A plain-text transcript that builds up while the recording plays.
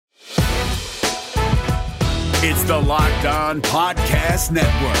It's the Locked On Podcast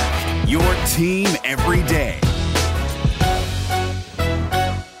Network, your team every day.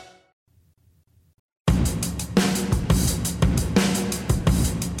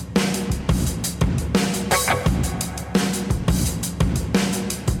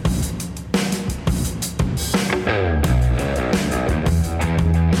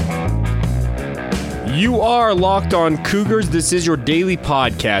 You are Locked On Cougars. This is your daily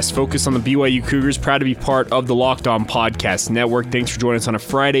podcast focused on the BYU Cougars. Proud to be part of the Locked On Podcast Network. Thanks for joining us on a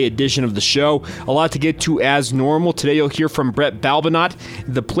Friday edition of the show. A lot to get to as normal. Today you'll hear from Brett Balbinot,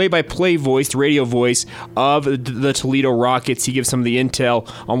 the play-by-play voice, the radio voice of the Toledo Rockets. He gives some of the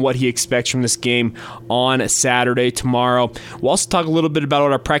intel on what he expects from this game on Saturday, tomorrow. We'll also talk a little bit about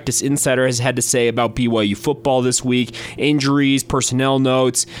what our practice insider has had to say about BYU football this week, injuries, personnel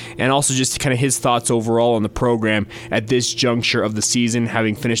notes, and also just kind of his thoughts overall on the program at this juncture of the season,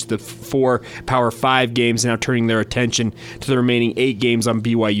 having finished the 4 Power 5 games, now turning their attention to the remaining 8 games on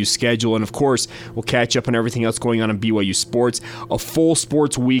BYU's schedule. And of course, we'll catch up on everything else going on in BYU sports. A full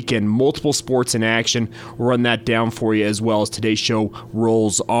sports weekend, multiple sports in action. We'll run that down for you as well as today's show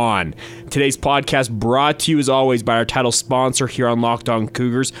rolls on. Today's podcast brought to you as always by our title sponsor here on Locked On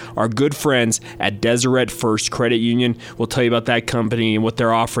Cougars, our good friends at Deseret First Credit Union. We'll tell you about that company and what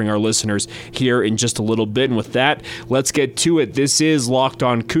they're offering our listeners here in just a little bit. And with that, let's get to it. This is Locked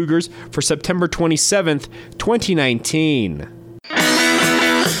On Cougars for September 27th, 2019.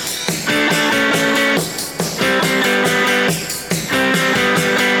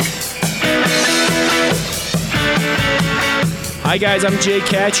 Hi guys, I'm Jay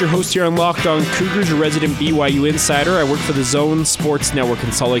Katz, your host here on Locked On Cougars, your resident BYU insider. I work for the Zone Sports Network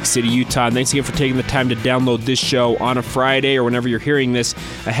in Salt Lake City, Utah. And thanks again for taking the time to download this show on a Friday or whenever you're hearing this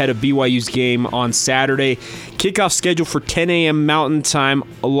ahead of BYU's game on Saturday. Kickoff scheduled for 10 a.m. Mountain Time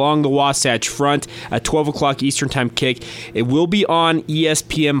along the Wasatch Front, a 12 o'clock Eastern Time kick. It will be on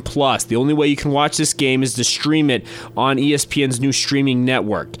ESPN+. The only way you can watch this game is to stream it on ESPN's new streaming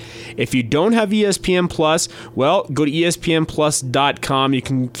network. If you don't have ESPN+, well, go to ESPNplus.com. You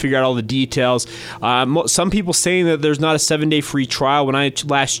can figure out all the details. Some people saying that there's not a 7-day free trial. When I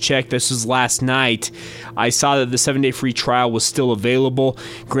last checked, this was last night, I saw that the 7-day free trial was still available.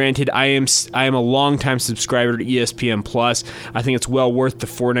 Granted, I am a longtime subscriber to ESPN+. I think it's well worth the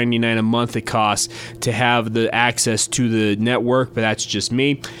 $4.99 a month it costs to have the access to the network, but that's just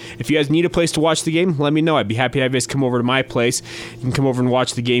me. If you guys need a place to watch the game, let me know. I'd be happy to have you guys come over to my place. You can come over and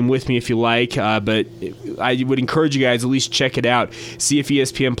watch the game with me if you like, but I would encourage you guys at least check it out. See if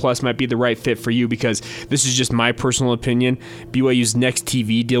ESPN+ might be the right fit for you, because this is just my personal opinion. BYU's next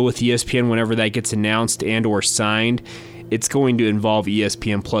TV deal with ESPN, whenever that gets announced and or signed, it's going to involve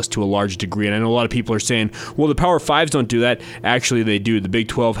ESPN Plus to a large degree. And I know a lot of people are saying, well, the Power 5s don't do that. Actually, they do. The Big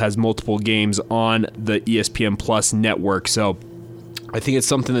 12 has multiple games on the ESPN Plus network. So I think it's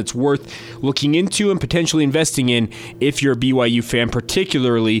something that's worth looking into and potentially investing in if you're a BYU fan,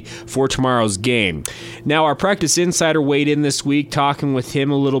 particularly for tomorrow's game. Now, our practice insider weighed in this week, talking with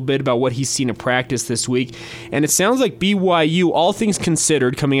him a little bit about what he's seen at practice this week. And it sounds like BYU, all things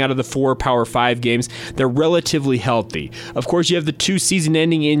considered, coming out of the 4 Power 5 games, they're relatively healthy. Of course, you have the 2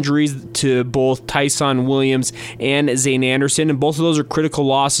 season-ending injuries to both Tyson Williams and Zane Anderson, and both of those are critical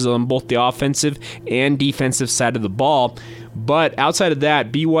losses on both the offensive and defensive side of the ball. But outside of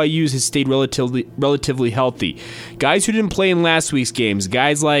that, BYU's has stayed relatively healthy. Guys who didn't play in last week's games,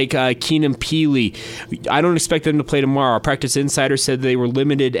 guys like Keenan Peely, I don't expect them to play tomorrow. Our practice insider said they were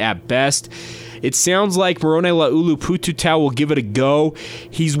limited at best. It sounds like Moroni Laulu-Pututau will give it a go.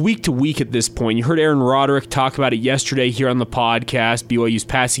 He's week to week at this point. You heard Aaron Roderick talk about it yesterday here on the podcast, BYU's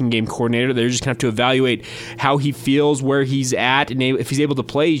passing game coordinator. They're just going to have to evaluate how he feels, where he's at, and if he's able to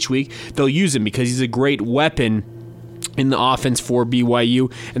play each week, they'll use him because he's a great weapon in the offense for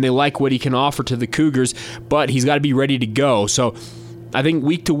BYU, and they like what he can offer to the Cougars, but he's got to be ready to go. So I think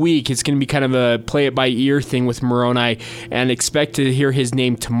week to week, it's going to be kind of a play-it-by-ear thing with Moroni, and expect to hear his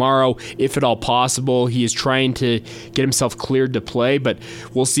name tomorrow, if at all possible. He is trying to get himself cleared to play, but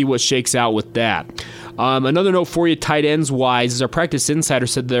we'll see what shakes out with that. Another note for you, tight ends-wise, is our practice insider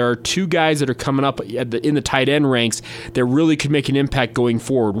said there are 2 guys that are coming up in the tight end ranks that really could make an impact going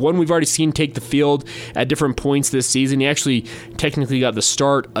forward. One we've already seen take the field at different points this season. He actually technically got the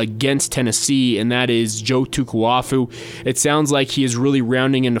start against Tennessee, and that is Joe Tukuafu. It sounds like he is really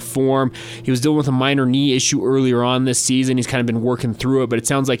rounding into form. He was dealing with a minor knee issue earlier on this season. He's kind of been working through it, but it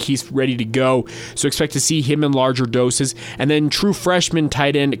sounds like he's ready to go. So expect to see him in larger doses. And then true freshman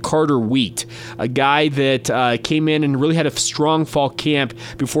tight end Carter Wheat, a guy that came in and really had a strong fall camp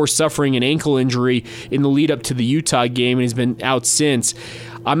before suffering an ankle injury in the lead up to the Utah game, and he's been out since.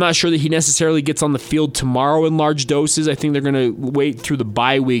 I'm not sure that he necessarily gets on the field tomorrow in large doses. I think they're going to wait through the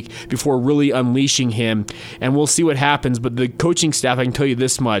bye week before really unleashing him, and we'll see what happens. But the coaching staff, I can tell you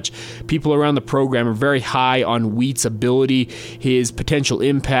this much, people around the program are very high on Wheat's ability, his potential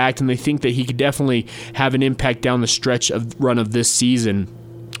impact, and they think that he could definitely have an impact down the stretch of run of this season.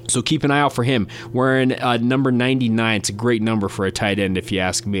 So keep an eye out for him. Wearing number 99. It's a great number for a tight end, if you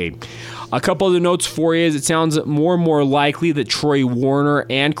ask me. A couple other notes for you is it sounds more and more likely that Troy Warner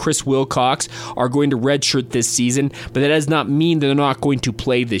and Chris Wilcox are going to redshirt this season, but that does not mean that they're not going to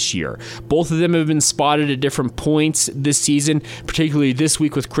play this year. Both of them have been spotted at different points this season, particularly this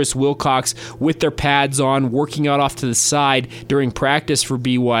week with Chris Wilcox with their pads on, working out off to the side during practice for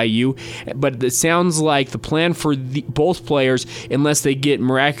BYU. But it sounds like the plan for both players, unless they get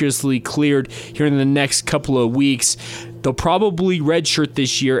miraculously cleared here in the next couple of weeks, they'll probably redshirt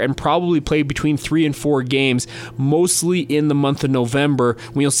this year and probably play between 3 and 4 games, mostly in the month of November,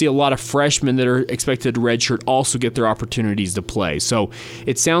 when you'll see a lot of freshmen that are expected to redshirt also get their opportunities to play. So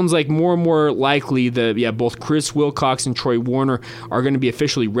it sounds like more and more likely that both Chris Wilcox and Troy Warner are going to be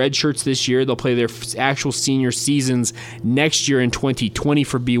officially redshirts this year. They'll play their actual senior seasons next year in 2020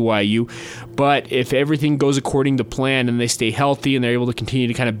 for BYU. But if everything goes according to plan and they stay healthy and they're able to continue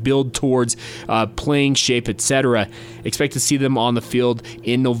to kind of build towards playing shape, etc., expect to see them on the field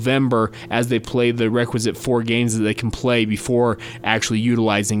in November as they play the requisite 4 games that they can play before actually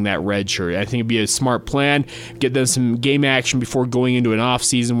utilizing that red shirt. I think it'd be a smart plan, get them some game action before going into an off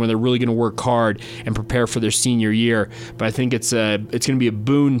season where they're really going to work hard and prepare for their senior year. But I think it's going to be a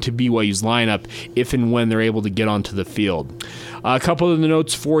boon to BYU's lineup if and when they're able to get onto the field. A couple of the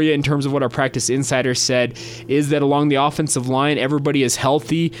notes for you in terms of what our practice insider said is that along the offensive line, everybody is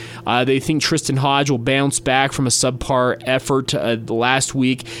healthy. They think Tristan Hodge will bounce back from a subpar effort last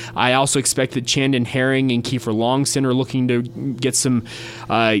week. I also expect that Chandon Herring and Kiefer Longson are looking to get some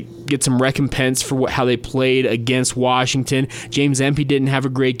recompense for how they played against Washington. James Empey didn't have a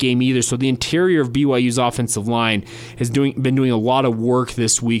great game either, so the interior of BYU's offensive line has been doing a lot of work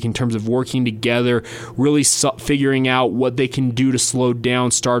this week in terms of working together, really figuring out what they can do to slow down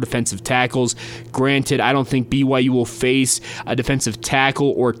star defensive tackles. Granted, I don't think BYU will face a defensive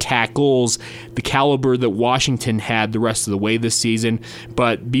tackle or tackles the caliber that Washington had the rest of the way this season,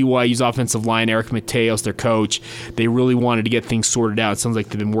 but BYU's offensive line, Eric Mateos, their coach, they really wanted to get things sorted out. It sounds like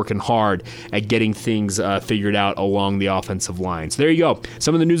they've been working hard at getting things figured out along the offensive line. So there you go.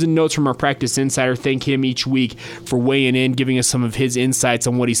 Some of the news and notes from our practice insider. Thank him each week for weighing in, giving us some of his insights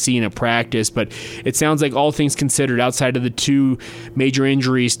on what he's seeing at practice. But it sounds like all things considered, outside of the 2 major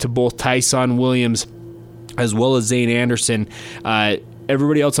injuries to both Tyson Williams as well as Zane Anderson,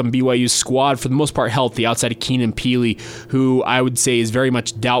 everybody else on BYU's squad, for the most part, healthy, outside of Keenan Peely, who I would say is very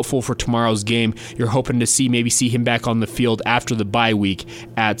much doubtful for tomorrow's game. You're hoping to see him back on the field after the bye week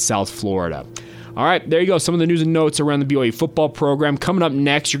at South Florida. All right, there you go. Some of the news and notes around the BYU football program. Coming up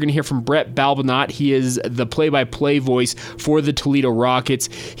next, you're going to hear from Brett Balbinot. He is the play-by-play voice for the Toledo Rockets.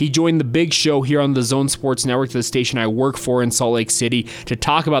 He joined the big show here on the Zone Sports Network, the station I work for in Salt Lake City, to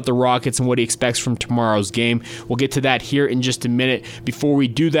talk about the Rockets and what he expects from tomorrow's game. We'll get to that here in just a minute. Before we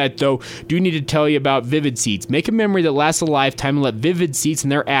do that, though, do need to tell you about Vivid Seats. Make a memory that lasts a lifetime and let Vivid Seats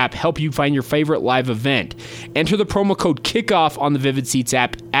and their app help you find your favorite live event. Enter the promo code KICKOFF on the Vivid Seats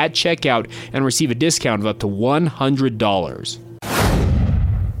app at checkout and receive a discount of up to $100.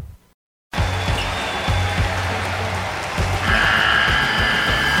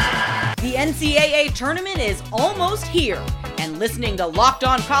 The NCAA tournament is almost here, and listening to Locked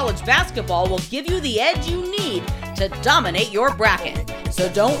On College Basketball will give you the edge you need to dominate your bracket. So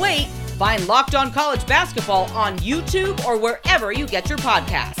don't wait. Find Locked On College Basketball on YouTube or wherever you get your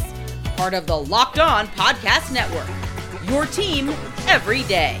podcasts. Part of the Locked On Podcast Network. Your team every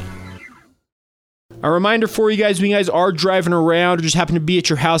day. A reminder for you guys, when you guys are driving around or just happen to be at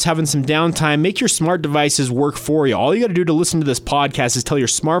your house having some downtime, make your smart devices work for you. All you got to do to listen to this podcast is tell your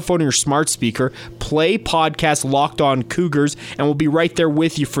smartphone or your smart speaker, play podcast Locked On Cougars, and we'll be right there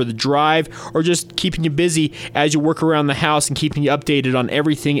with you for the drive or just keeping you busy as you work around the house and keeping you updated on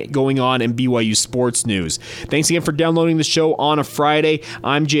everything going on in BYU sports news. Thanks again for downloading the show on a Friday.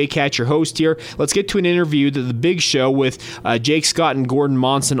 I'm Jay Katz, your host here. Let's get to an interview that the big show with Jake Scott and Gordon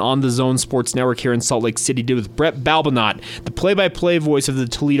Monson on the Zone Sports Network here in Salt Lake City did with Brett Balbinot, the play-by-play voice of the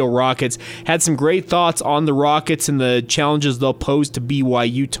Toledo Rockets. Had some great thoughts on the Rockets and the challenges they'll pose to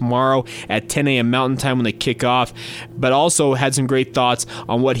BYU tomorrow at 10 a.m. Mountain Time when they kick off, but also had some great thoughts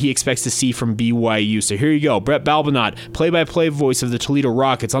on what he expects to see from BYU. So here you go, Brett Balbinot, play-by-play voice of the Toledo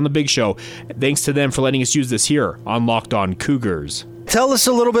Rockets on the big show. Thanks to them for letting us use this here on Locked On Cougars. Tell us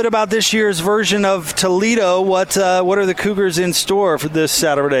a little bit about this year's version of Toledo. What are the Cougars in store for this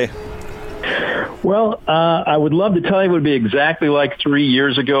Saturday? Well, I would love to tell you it would be exactly like 3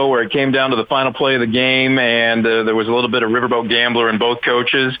 years ago where it came down to the final play of the game and there was a little bit of riverboat gambler in both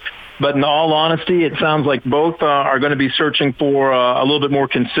coaches. But in all honesty, it sounds like both are going to be searching for a little bit more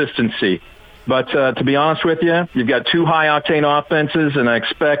consistency. But to be honest with you, you've got two high-octane offenses, and I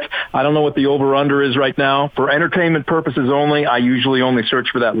don't know what the over-under is right now. For entertainment purposes only, I usually only search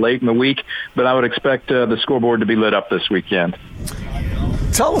for that late in the week, but I would expect the scoreboard to be lit up this weekend.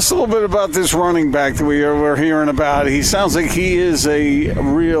 Tell us a little bit about this running back that we're hearing about. He sounds like he is a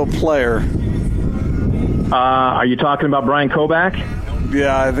real player. Are you talking about Brian Kobach?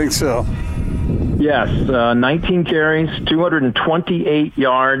 Yeah, I think so. Yes, 19 carries, 228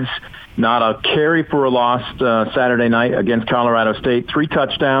 yards. Not a carry for a loss Saturday night against Colorado State. 3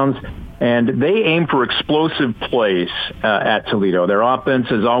 touchdowns, and they aim for explosive plays at Toledo. Their offense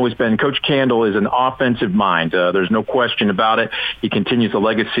has always been, Coach Candle is an offensive mind. There's no question about it. He continues the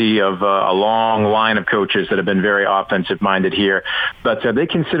legacy of a long line of coaches that have been very offensive-minded here. But they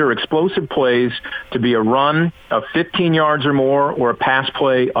consider explosive plays to be a run of 15 yards or more or a pass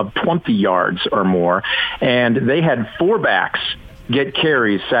play of 20 yards or more. And they had 4 backs get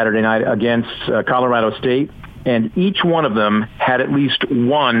carries Saturday night against Colorado State, and each one of them had at least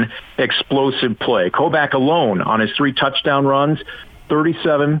one explosive play. Kobach alone on his 3 touchdown runs,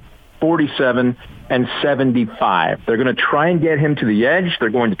 37, 47, and 75. They're going to try and get him to the edge. They're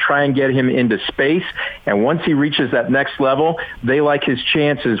going to try and get him into space, and once he reaches that next level, they like his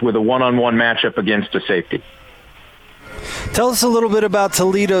chances with a one-on-one matchup against a safety. Tell us a little bit about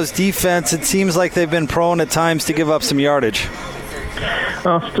Toledo's defense. It seems like they've been prone at times to give up some yardage.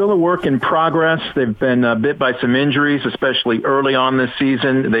 Still a work in progress. They've been bit by some injuries, especially early on this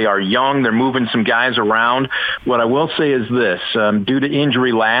season. They are young. They're moving some guys around. What I will say is this. Due to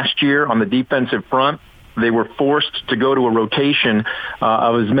injury last year on the defensive front, they were forced to go to a rotation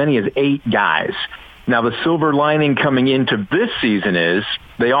of as many as 8 guys. Now, the silver lining coming into this season is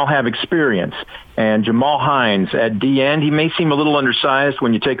they all have experience. And Jamal Hines at D-end, he may seem a little undersized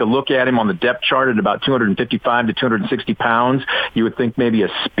when you take a look at him on the depth chart at about 255 to 260 pounds. You would think maybe a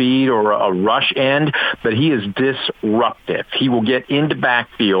speed or a rush end, but he is disruptive. He will get into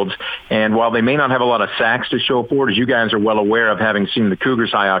backfields, and while they may not have a lot of sacks to show for it, as you guys are well aware of having seen the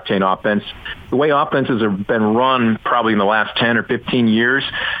Cougars' high-octane offense, the way offenses have been run probably in the last 10 or 15 years,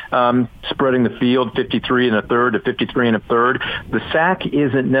 spreading the field 53 and a third to 53 and a third, the sack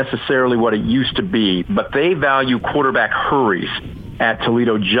isn't necessarily what it used to be, but they value quarterback hurries at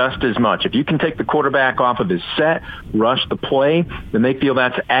Toledo just as much. If you can take the quarterback off of his set, rush the play, then they feel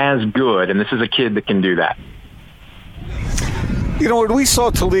that's as good, and this is a kid that can do that. You know, when we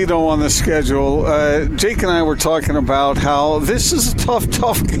saw Toledo on the schedule, Jake and I were talking about how this is a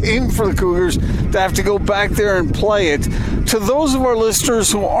tough game for the Cougars to have to go back there and play it. To those of our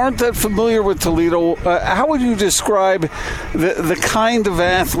listeners who aren't that familiar with Toledo, how would you describe the kind of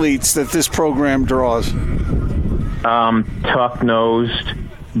athletes that this program draws? Tough-nosed,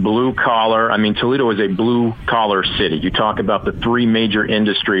 blue-collar. I mean, Toledo is a blue-collar city. You talk about the 3 major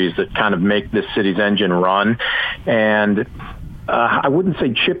industries that kind of make this city's engine run, and I wouldn't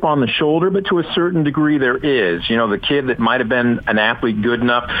say chip on the shoulder, but to a certain degree there is. You know, the kid that might have been an athlete good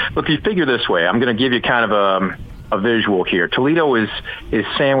enough. Look, you figure this way. I'm going to give you kind of a visual here. Toledo is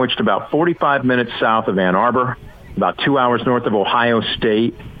sandwiched about 45 minutes south of Ann Arbor, about 2 hours north of Ohio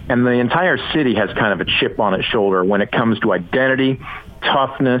State, and the entire city has kind of a chip on its shoulder when it comes to identity,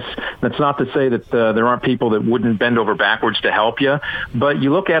 toughness. That's not to say that there aren't people that wouldn't bend over backwards to help you, but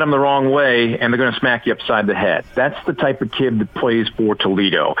you look at them the wrong way and they're going to smack you upside the head. That's the type of kid that plays for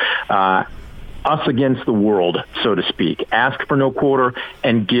Toledo. Us against the world, so to speak. Ask for no quarter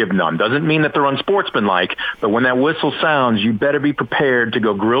and give none. Doesn't mean that they're unsportsmanlike, but when that whistle sounds, you better be prepared to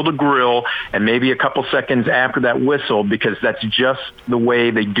go grill to grill and maybe a couple seconds after that whistle, because that's just the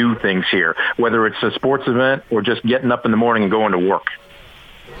way they do things here, whether it's a sports event or just getting up in the morning and going to work.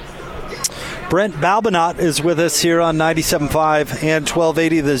 Brent Balbinot is with us here on 97.5 and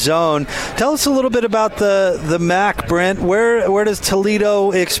 1280 The Zone. Tell us a little bit about the MAC, Brent. Where does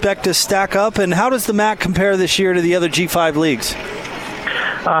Toledo expect to stack up, and how does the MAC compare this year to the other G5 leagues?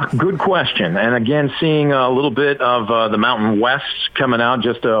 Good question. And again, seeing a little bit of the Mountain West coming out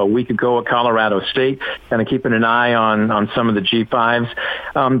just a week ago at Colorado State, kind of keeping an eye on some of the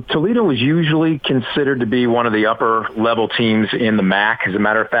G5s. Toledo is usually considered to be one of the upper-level teams in the MAC. As a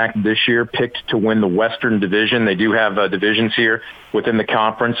matter of fact, this year picked to win the Western Division. They do have divisions here within the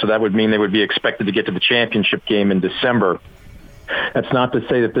conference, so that would mean they would be expected to get to the championship game in December. That's not to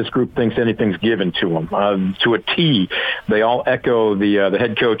say that this group thinks anything's given to them. To a T, they all echo the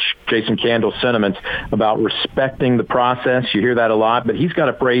head coach, Jason Candle's sentiments about respecting the process. You hear that a lot, but he's got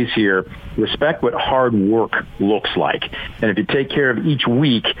a phrase here, respect what hard work looks like. And if you take care of each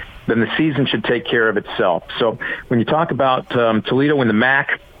week, then the season should take care of itself. So when you talk about Toledo in the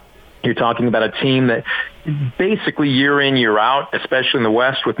MAC, you're talking about a team that basically year in, year out, especially in the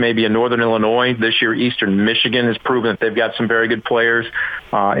West with maybe a Northern Illinois. This year, Eastern Michigan has proven that they've got some very good players.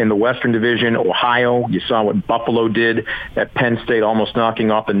 In the Western Division, Ohio, you saw what Buffalo did at Penn State, almost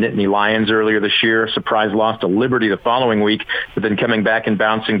knocking off the Nittany Lions earlier this year. Surprise loss to Liberty the following week, but then coming back and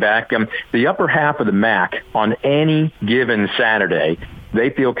bouncing back. The upper half of the MAC on any given Saturday,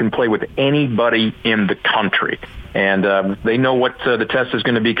 they feel can play with anybody in the country. And they know what the test is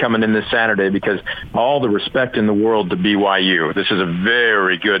going to be coming in this Saturday, because all the respect in the world to BYU. This is a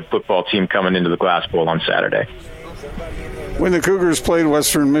very good football team coming into the Glass Bowl on Saturday. When the Cougars played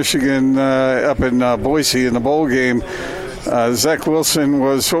Western Michigan up in Boise in the bowl game, Zach Wilson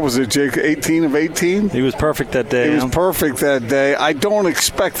was, what was it, Jake, 18 of 18? He was perfect that day. He was perfect that day. I don't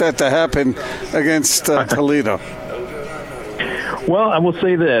expect that to happen against Toledo. Well, I will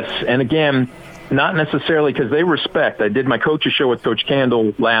say this, and again, not necessarily because they respect. I did my coach's show with Coach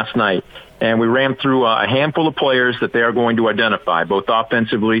Candle last night, and we ran through a handful of players that they are going to identify, both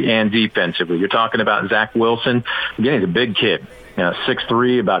offensively and defensively. You're talking about Zach Wilson. Again, he's a big kid.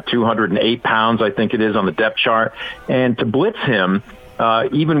 6'3", about 208 pounds, I think it is, on the depth chart. And to blitz him,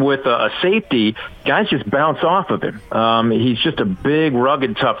 even with a safety, guys just bounce off of him. He's just a big,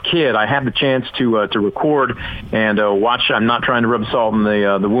 rugged, tough kid. I had the chance to record and watch. I'm not trying to rub salt in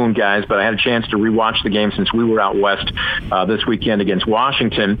the wound, guys, but I had a chance to rewatch the game since we were out west this weekend against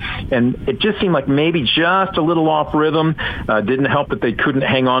Washington. And it just seemed like maybe just a little off rhythm. Didn't help that they couldn't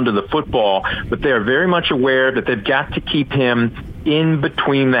hang on to the football, but they are very much aware that they've got to keep him in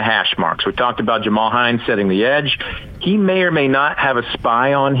between the hash marks. We talked about Jamal Hines setting the edge. He may or may not have a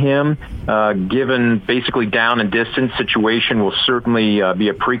spy on him, given basically down and distance situation will certainly be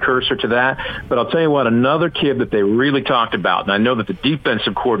a precursor to that. But I'll tell you what, another kid that they really talked about, and I know that the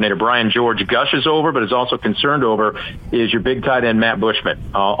defensive coordinator, Brian George, gushes over, but is also concerned over, is your big tight end, Matt Bushman.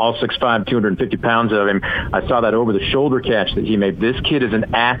 All 6'5", 250 pounds of him. I saw that over-the-shoulder catch that he made. This kid is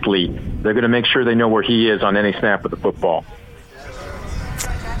an athlete. They're going to make sure they know where he is on any snap of the football.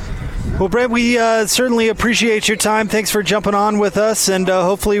 Well, Brett, we certainly appreciate your time. Thanks for jumping on with us, and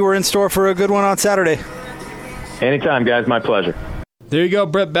hopefully we're in store for a good one on Saturday. Anytime, guys. My pleasure. There you go,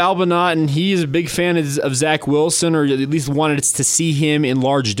 Brett Balbinot, and he is a big fan of Zach Wilson, or at least wanted to see him in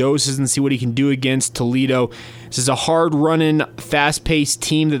large doses and see what he can do against Toledo. This is a hard-running, fast-paced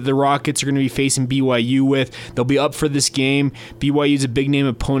team that the Rockets are going to be facing BYU with. They'll be up for this game. BYU is a big-name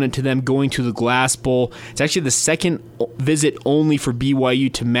opponent to them going to the Glass Bowl. It's actually the second visit only for BYU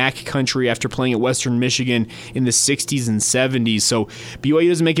to MAC country after playing at Western Michigan in the 60s and 70s. So BYU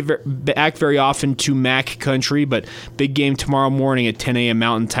doesn't make it back very often to MAC country, but big game tomorrow morning at 10 a.m.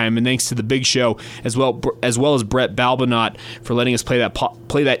 Mountain Time. And thanks to the Big Show, as well as Brett Balbinot for letting us play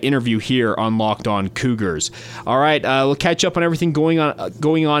that interview here on Locked On Cougars. All right, we'll catch up on everything going on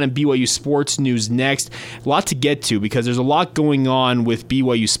in BYU sports news next. A lot to get to because there's a lot going on with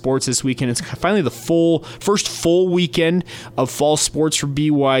BYU sports this weekend. It's finally the first full weekend of fall sports for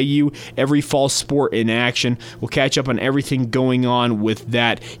BYU. Every fall sport in action. We'll catch up on everything going on with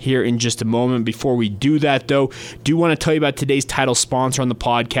that here in just a moment. Before we do that, though, do want to tell you about today's title sponsor on the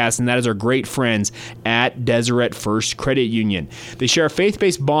podcast, and that is our great friends at Deseret First Credit Union. They share a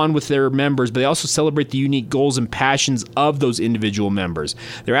faith-based bond with their members, but they also celebrate the unique goals and passions of those individual members.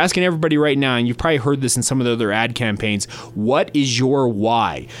 They're asking everybody right now, and you've probably heard this in some of their other ad campaigns, what is your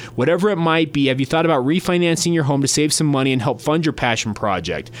why? Whatever it might be, have you thought about refinancing your home to save some money and help fund your passion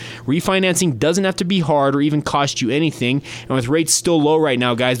project? Refinancing doesn't have to be hard or even cost you anything, and with rates still low right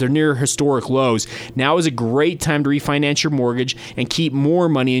now, guys, they're near historic lows. Now is a great time to refinance your mortgage and keep more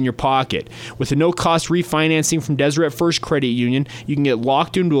money in your pocket. With a no-cost refinancing from Deseret First Credit Union, you can get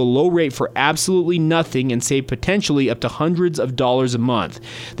locked into a low rate for absolutely nothing and save potentially up to hundreds of dollars a month.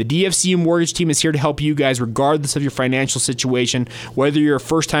 The DFCU mortgage team is here to help you guys regardless of your financial situation. Whether you're a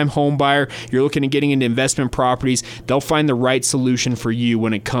first-time home buyer, you're looking at getting into investment properties, they'll find the right solution for you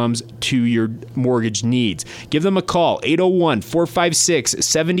when it comes to your mortgage needs. Give them a call,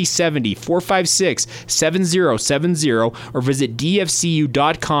 801-456-7070, 456-7070, or visit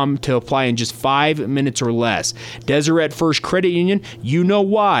dfcu.com to apply in just 5 minutes or less. Deseret First Credit Union, you know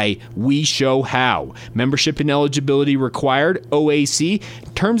why, we show how. Membership and eligibility required, OAC.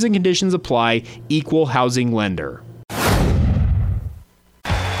 Terms and conditions apply, equal housing lender.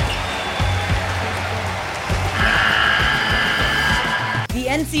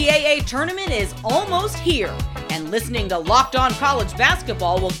 NCAA tournament is almost here, and listening to Locked On College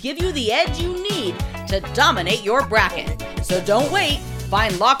Basketball will give you the edge you need to dominate your bracket. So don't wait.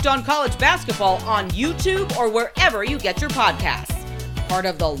 Find Locked On College Basketball on YouTube or wherever you get your podcasts. Part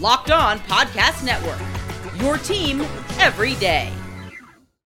of the Locked On Podcast Network. Your team every day.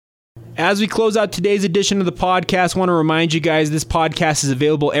 As we close out today's edition of the podcast, I want to remind you guys this podcast is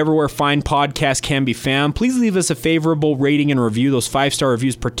available everywhere fine podcasts can be found. Please leave us a favorable rating and review. Those 5-star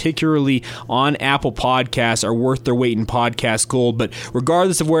reviews, particularly on Apple Podcasts, are worth their weight in podcast gold. But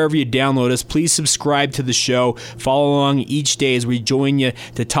regardless of wherever you download us, please subscribe to the show. Follow along each day as we join you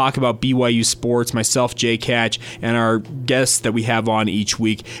to talk about BYU sports, myself, Jay Catch, and our guests that we have on each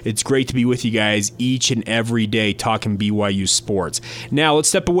week. It's great to be with you guys each and every day talking BYU sports. Now, let's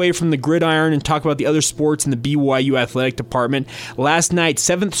step away from the gridiron and talk about the other sports in the BYU athletic department. Last night,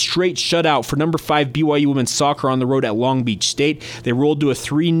 7th straight shutout for number 5 BYU women's soccer on the road at Long Beach State. They rolled to a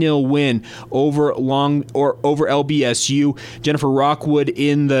 3-0 win over LBSU. Jennifer Rockwood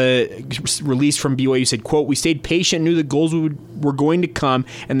in the release from BYU said, quote, "We stayed patient, knew the goals were going to come,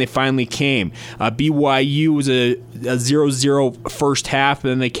 and they finally came." BYU was a 0-0 first half,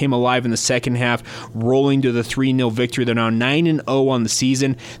 and then they came alive in the second half, rolling to the 3-0 victory. They're now 9-0 on the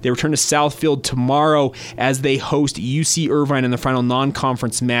season. They return to Southfield tomorrow as they host UC Irvine in the final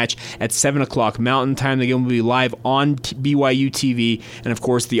non-conference match at 7 o'clock Mountain Time. They're going to be live on BYU TV, and of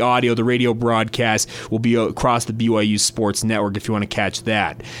course the radio broadcast will be across the BYU Sports Network if you want to catch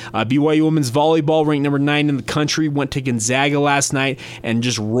that. BYU women's volleyball, ranked number 9 in the country, went to Gonzaga last night and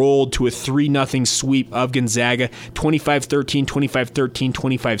just rolled to a 3-0 sweep of Gonzaga, 25-13, 25-13,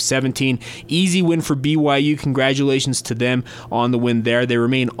 25-17. Easy win for BYU. Congratulations to them on the win there. They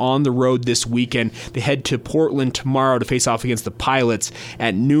remain on the road this weekend. They head to Portland tomorrow to face off against the Pilots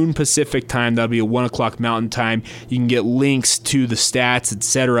at noon Pacific time. That'll be at 1 o'clock Mountain Time. You can get links to the stats,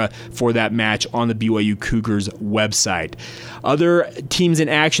 etc. for that match on the BYU Cougars website. Other teams in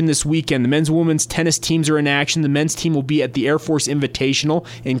action this weekend. The men's and women's tennis teams are in action. The men's team will be at the Air Force Invitational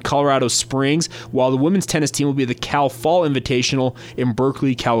in Colorado Springs, while the women's tennis team will be at the Cal Fall Invitational in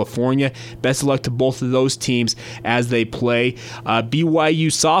Berkeley, California. Best of luck to both of those teams as they play. BYU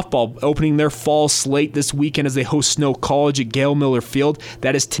softball opening their fall slate this weekend as they host Snow College at Gail Miller Field.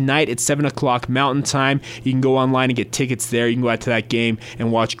 That is tonight at 7 o'clock Mountain Time. You can go online and get tickets there. You can go out to that game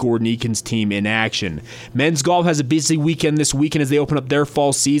and watch Gordon Eakin's team in action. Men's golf has a busy weekend this weekend as they open up their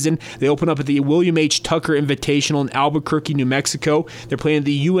fall season. They open up at the William H. Tucker Invitational in Albuquerque, New Mexico. They're playing at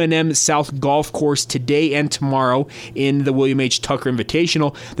the UNM South Golf Course today and tomorrow in the William H. Tucker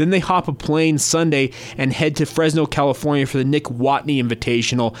Invitational. Then they hop a plane Sunday and head to Fresno, California for the Nick Watney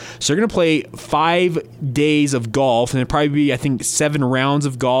Invitational. So they're going to play 5 days of golf, and it'll probably be, I think, 7 rounds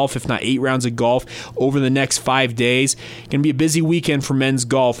of golf, if not 8 rounds of golf over the next 5 days. Going to be a busy weekend for men's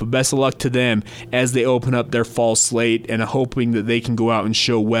golf, but best of luck to them as they open up their fall slate, and hoping that they can go out and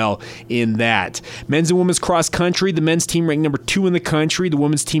show well in that. Men's and women's cross country, the men's team ranked number 2 in the country, the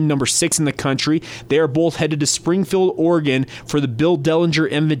women's team number 6 in the country. They are both headed to Springfield, Oregon for the Bill Dellinger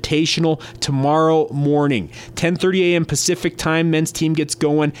Invitational tomorrow morning. 10:30 a.m. Pacific time, men's team gets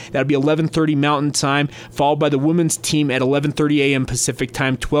going. That'll be 11:30 Mountain Time, followed by the women's team at 11:30 a.m. Pacific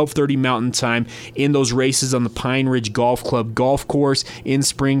time, 12:30 Mountain Time in those races on the Pine Ridge Golf Club golf course in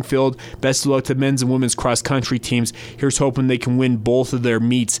Springfield. Best of luck to men's and women's cross country teams. Here's hoping they can win both of their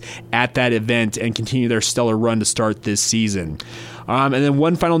meets at that event and continue their stellar run to start this season. And then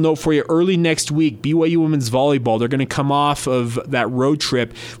one final note for you. Early next week, BYU women's volleyball, they're going to come off of that road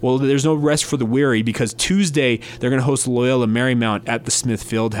trip. Well, there's no rest for the weary because Tuesday they're going to host Loyola Marymount at the Smith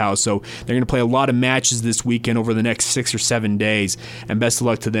Fieldhouse. So they're going to play a lot of matches this weekend over the next 6 or 7 days. And best of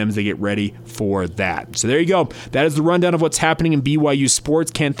luck to them as they get ready for that. So there you go. That is the rundown of what's happening in BYU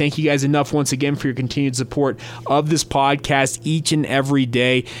sports. Can't thank you guys enough once again for your continued support of this podcast each and every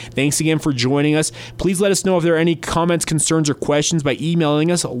day. Thanks again for joining us. Please let us know if there are any comments, concerns, or questions by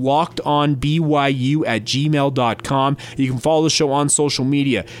emailing us lockedonbyu@gmail.com. You can follow the show on social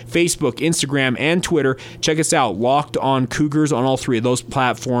media, Facebook, Instagram, and Twitter. Check us out, Locked On Cougars, on all 3 of those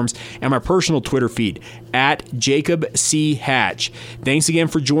platforms, and my personal Twitter feed, @JacobC Hatch. Thanks again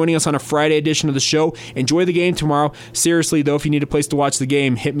for joining us on a Friday edition of the show. Enjoy the game tomorrow. Seriously, though, if you need a place to watch the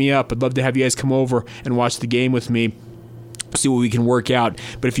game, hit me up. I'd love to have you guys come over and watch the game with me, see what we can work out.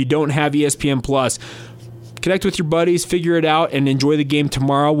 But if you don't have ESPN Plus, connect with your buddies, figure it out, and enjoy the game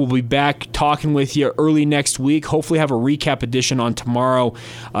tomorrow. We'll be back talking with you early next week. Hopefully have a recap edition on tomorrow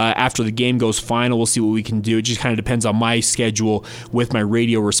after the game goes final. We'll see what we can do. It just kind of depends on my schedule with my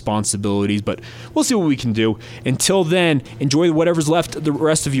radio responsibilities, but we'll see what we can do. Until then, enjoy whatever's left the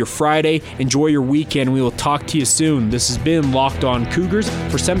rest of your Friday. Enjoy your weekend. We will talk to you soon. This has been Locked On Cougars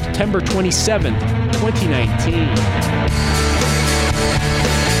for September 27th, 2019.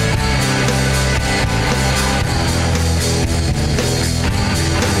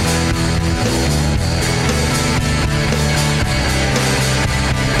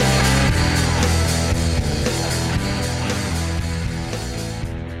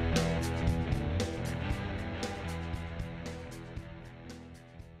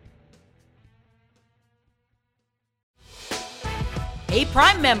 Hey,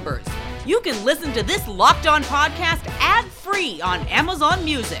 Prime members, you can listen to this Locked On podcast ad-free on Amazon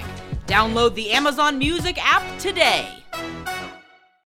Music. Download the Amazon Music app today.